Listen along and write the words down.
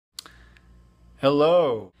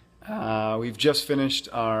Hello. We've just finished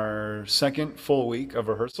our second full week of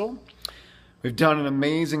rehearsal. We've done an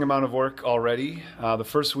amazing amount of work already. The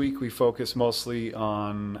first week we focused mostly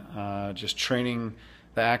on just training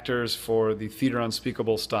the actors for the Theater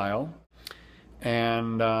Unspeakable style.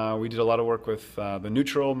 And we did a lot of work with the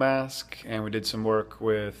neutral mask, and we did some work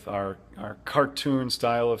with our cartoon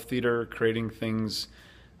style of theater, creating things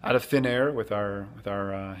out of thin air with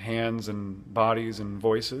our hands and bodies and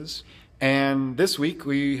voices. And this week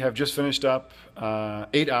we have just finished up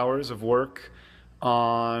 8 hours of work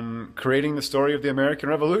on creating the story of the American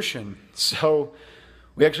Revolution. So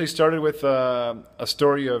we actually started with a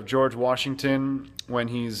story of George Washington when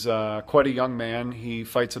he's quite a young man. He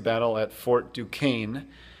fights a battle at Fort Duquesne,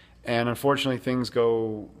 and unfortunately things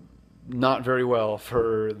go not very well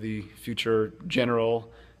for the future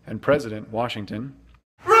general and president, Washington.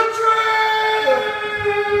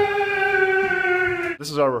 This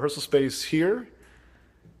is our rehearsal space here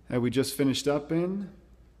that we just finished up in.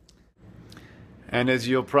 And as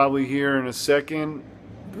you'll probably hear in a second,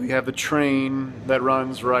 we have the train that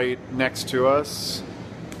runs right next to us.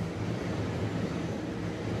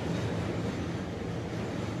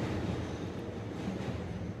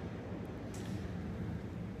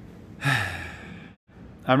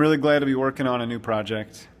 I'm really glad to be working on a new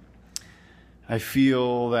project. I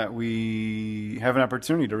feel that we have an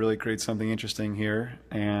opportunity to really create something interesting here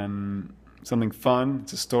and something fun.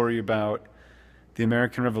 It's a story about the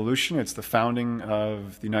American Revolution. It's the founding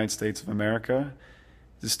of the United States of America.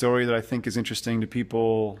 It's a story that I think is interesting to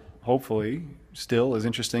people, hopefully, still is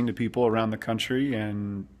interesting to people around the country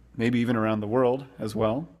and maybe even around the world as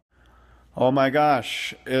well. Oh my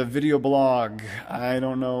gosh, a video blog. I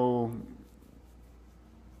don't know.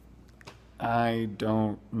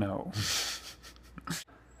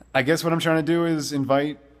 I guess what I'm trying to do is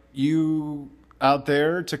invite you out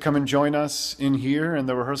there to come and join us in here in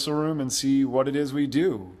the rehearsal room and see what it is we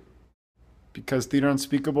do. Because Theater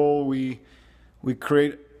Unspeakable, we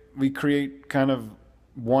create kind of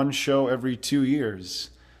one show every 2 years.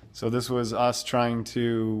 So this was us trying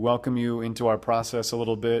to welcome you into our process a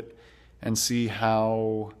little bit and see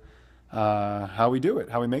how we do it,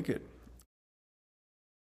 how we make it.